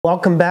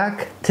Welcome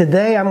back.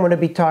 Today I'm going to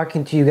be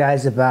talking to you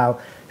guys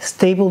about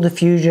stable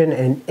diffusion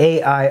and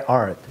AI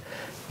art.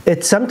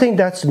 It's something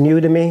that's new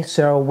to me,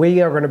 so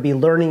we are going to be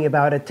learning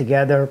about it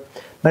together,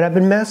 but I've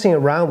been messing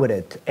around with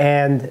it,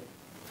 and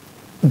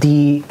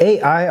the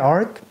AI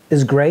art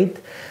is great,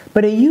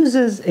 but it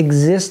uses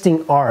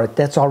existing art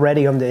that's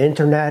already on the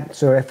internet.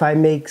 So if I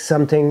make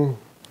something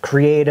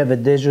creative, a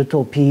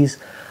digital piece,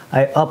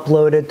 I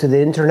upload it to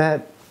the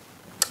internet,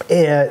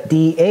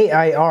 the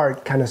AI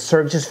art kind of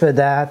searches for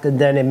that, and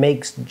then it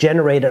makes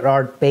generated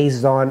art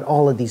based on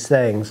all of these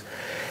things.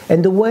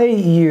 And the way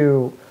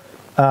you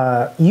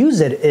use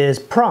it is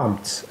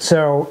prompts.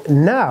 So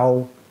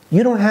now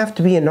you don't have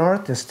to be an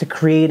artist to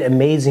create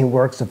amazing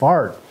works of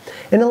art.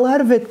 And a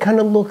lot of it kind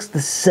of looks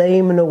the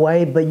same in a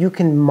way, but you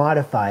can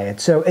modify it.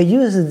 So it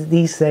uses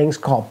these things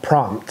called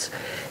prompts.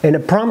 And a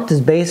prompt is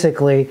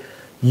basically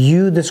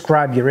you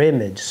describe your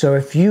image. So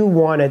if you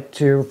wanted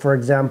to, for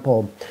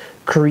example,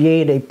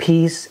 create a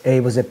piece,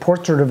 it was a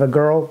portrait of a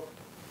girl,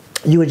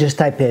 you would just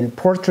type in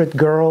portrait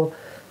girl,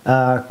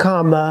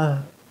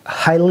 comma,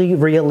 highly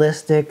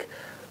realistic,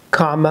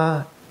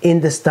 comma,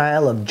 in the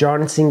style of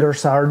John Singer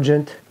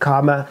Sargent,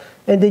 comma,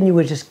 and then you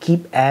would just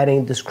keep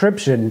adding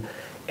description,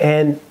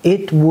 and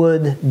it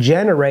would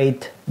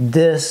generate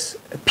this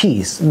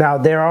piece. Now,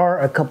 there are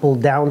a couple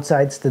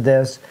downsides to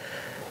this.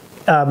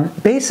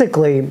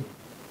 Basically,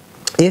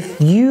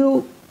 if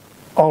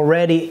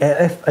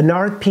an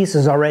art piece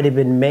has already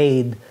been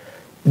made,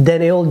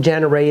 then it'll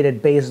generate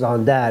it based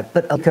on that.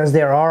 But because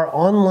there are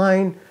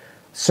online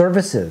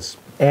services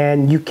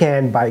and you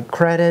can buy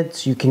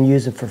credits, you can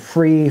use it for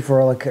free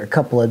for like a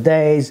couple of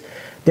days,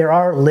 there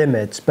are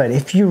limits. But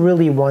if you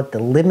really want the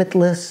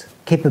limitless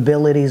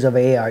capabilities of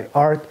AI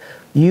art,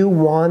 you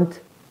want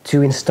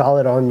to install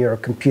it on your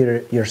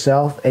computer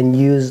yourself and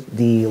use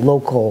the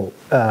local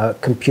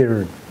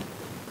computer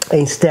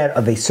instead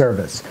of a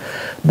service.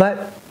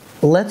 But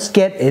let's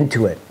get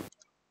into it.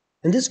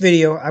 In this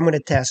video, I'm going to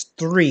test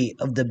 3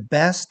 of the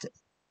best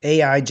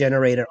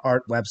AI-generated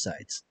art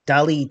websites: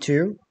 DALL-E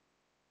 2,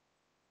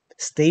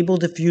 Stable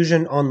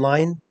Diffusion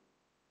Online,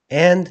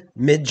 and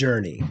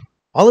Midjourney.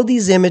 All of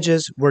these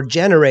images were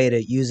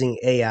generated using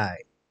AI.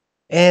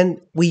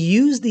 And we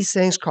use these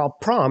things called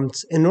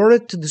prompts in order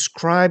to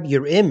describe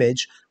your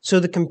image, so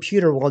the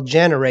computer will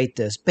generate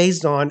this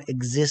based on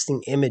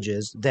existing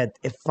images that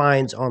it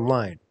finds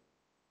online.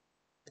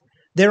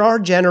 There are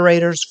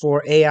generators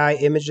for AI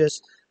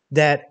images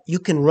that you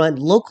can run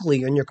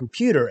locally on your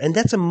computer, and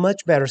that's a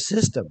much better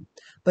system.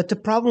 But the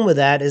problem with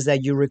that is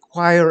that you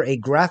require a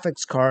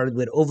graphics card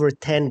with over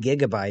 10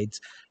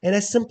 gigabytes, and I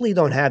simply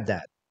don't have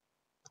that.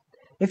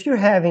 If you're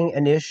having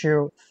an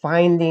issue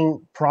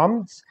finding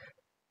prompts,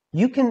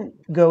 you can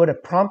go to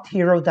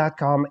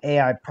prompthero.com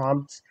AI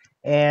prompts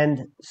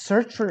and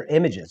search for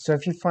images. So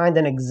if you find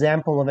an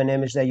example of an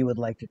image that you would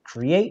like to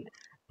create,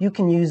 you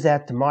can use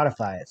that to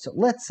modify it. So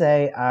let's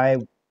say I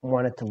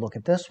wanted to look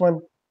at this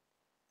one.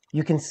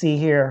 You can see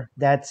here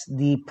that's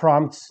the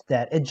prompts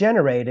that it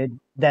generated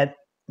that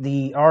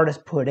the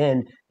artist put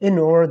in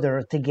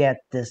order to get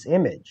this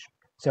image.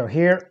 So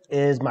here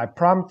is my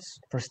prompts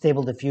for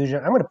stable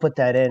diffusion. I'm going to put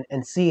that in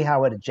and see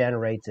how it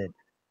generates it.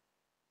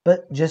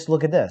 But just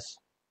look at this.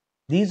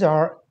 These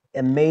are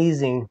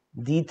amazing,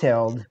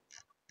 detailed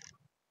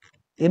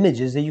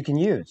images that you can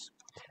use.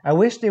 I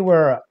wish they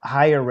were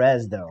higher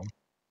res though.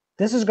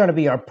 This is going to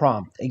be our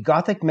prompt: a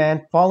Gothic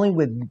man falling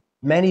with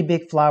many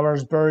big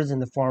flowers, birds in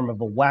the form of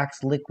a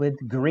wax liquid,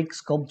 Greek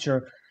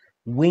sculpture,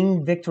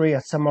 winged victory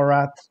at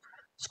Samarat,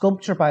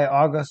 sculpture by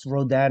Auguste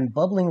Rodin,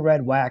 bubbling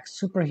red wax,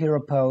 superhero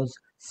pose,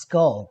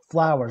 skull,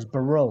 flowers,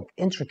 baroque,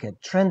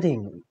 intricate,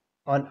 trending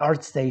on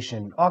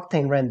ArtStation,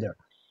 Octane render.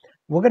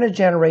 We're going to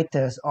generate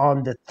this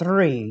on the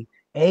 3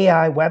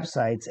 AI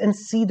websites and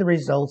see the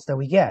results that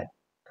we get.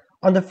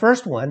 On the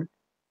first one,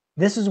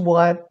 this is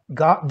what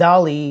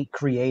DALL-E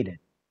created.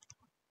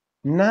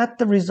 Not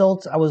the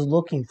results I was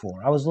looking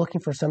for. I was looking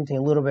for something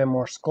a little bit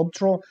more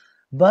sculptural,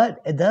 but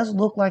it does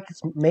look like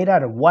it's made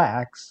out of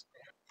wax.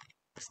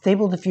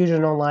 Stable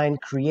Diffusion Online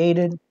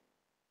created.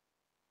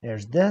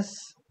 There's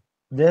this.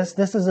 This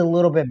is a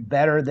little bit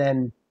better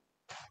than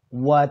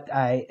what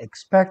I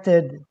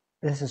expected.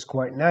 This is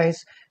quite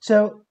nice.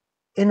 So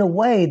in a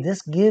way,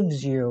 this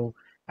gives you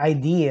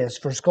ideas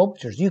for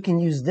sculptures. You can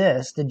use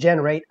this to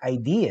generate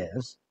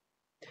ideas.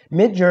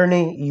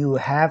 Midjourney, you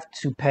have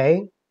to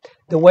pay.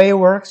 The way it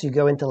works, you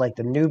go into like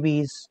the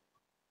newbies,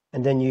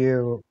 and then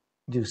you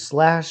do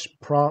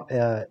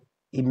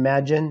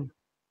 /imagine,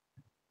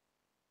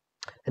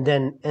 and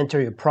then enter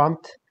your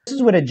prompt. This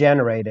is what it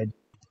generated.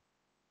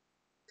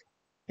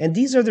 And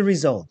these are the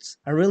results.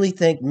 I really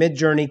think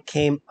Midjourney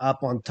came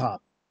up on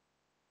top.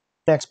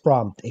 Next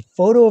prompt: a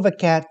photo of a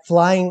cat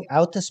flying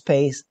out to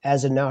space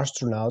as an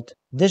astronaut,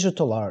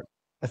 digital art.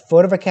 A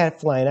photo of a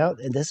cat flying out,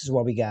 and this is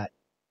what we got.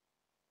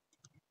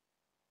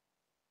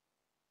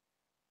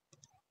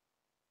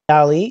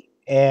 DALL-E,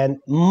 and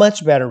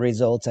much better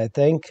results, I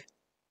think.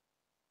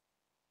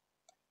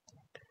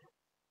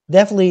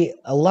 Definitely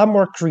a lot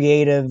more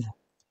creative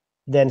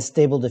than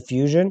Stable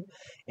Diffusion.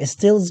 It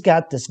still's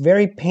got this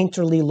very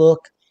painterly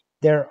look.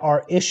 There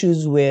are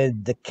issues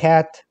with the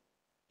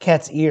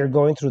cat's ear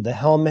going through the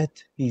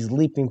helmet. He's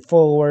leaping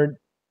forward,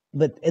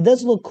 but it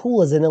does look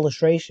cool as an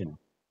illustration.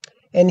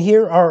 And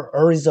here are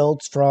our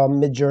results from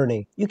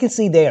Midjourney. You can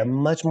see they are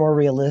much more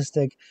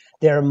realistic.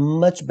 They're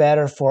much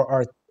better for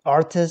our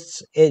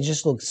artists. It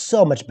just looks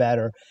so much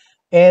better.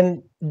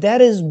 And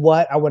that is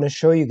what I want to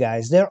show you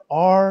guys. There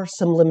are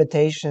some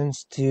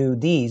limitations to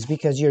these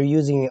because you're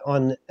using it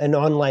on an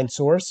online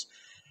source.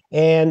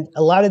 And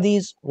a lot of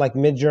these, like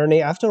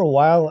Midjourney, after a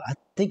while, I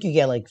think you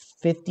get like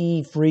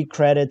 50 free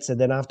credits,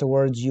 and then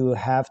afterwards you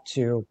have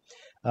to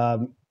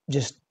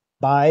just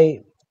buy.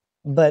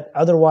 But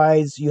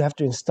otherwise, you have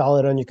to install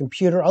it on your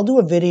computer. I'll do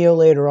a video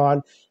later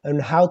on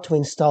how to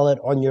install it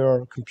on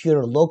your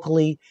computer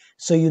locally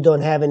so you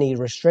don't have any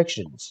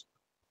restrictions.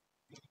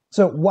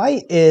 So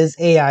why is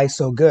AI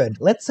so good?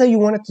 Let's say you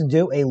wanted to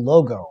do a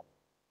logo,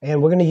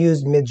 and we're going to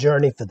use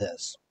Midjourney for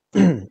this.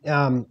 You're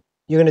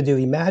going to do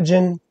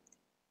Imagine,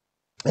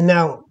 and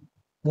now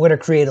we're going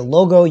to create a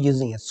logo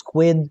using a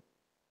squid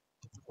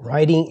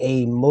riding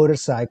a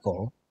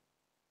motorcycle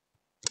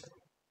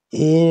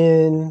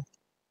in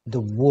the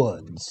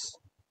woods.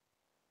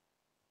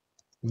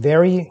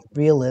 Very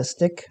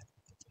realistic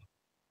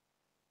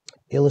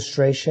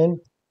illustration.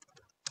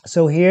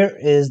 So here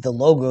is the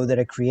logo that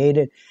I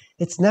created.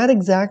 It's not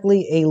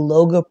exactly a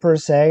logo per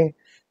se,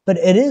 but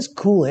it is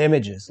cool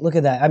images. Look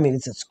at that. I mean,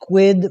 it's a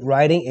squid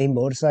riding a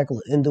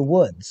motorcycle in the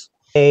woods.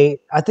 I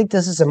think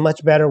this is a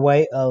much better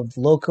way of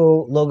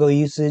logo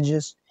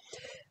usages.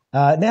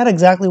 Not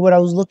exactly what I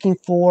was looking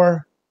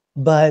for,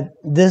 but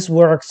this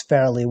works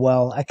fairly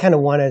well. I kind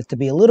of wanted it to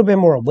be a little bit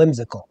more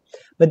whimsical,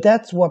 but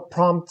that's what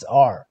prompts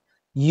are.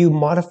 You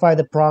modify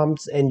the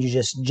prompts and you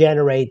just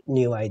generate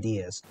new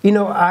ideas. You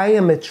know, I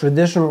am a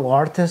traditional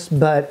artist,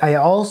 but I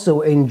also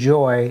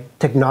enjoy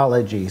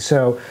technology.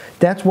 So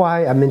that's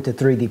why I'm into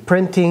 3D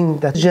printing.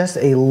 That's just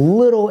a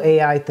little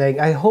AI thing.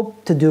 I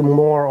hope to do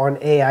more on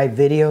AI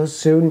videos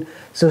soon,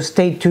 so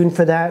stay tuned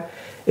for that.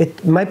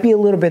 It might be a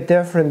little bit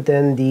different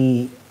than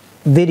the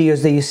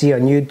videos that you see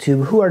on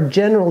YouTube, who are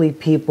generally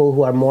people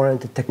who are more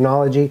into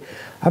technology.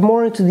 I'm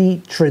more into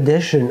the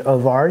tradition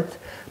of art,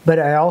 but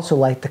I also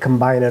like to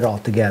combine it all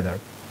together.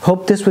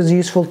 Hope this was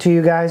useful to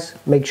you guys.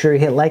 Make sure you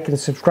hit like and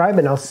subscribe,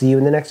 and I'll see you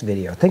in the next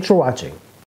video. Thanks for watching.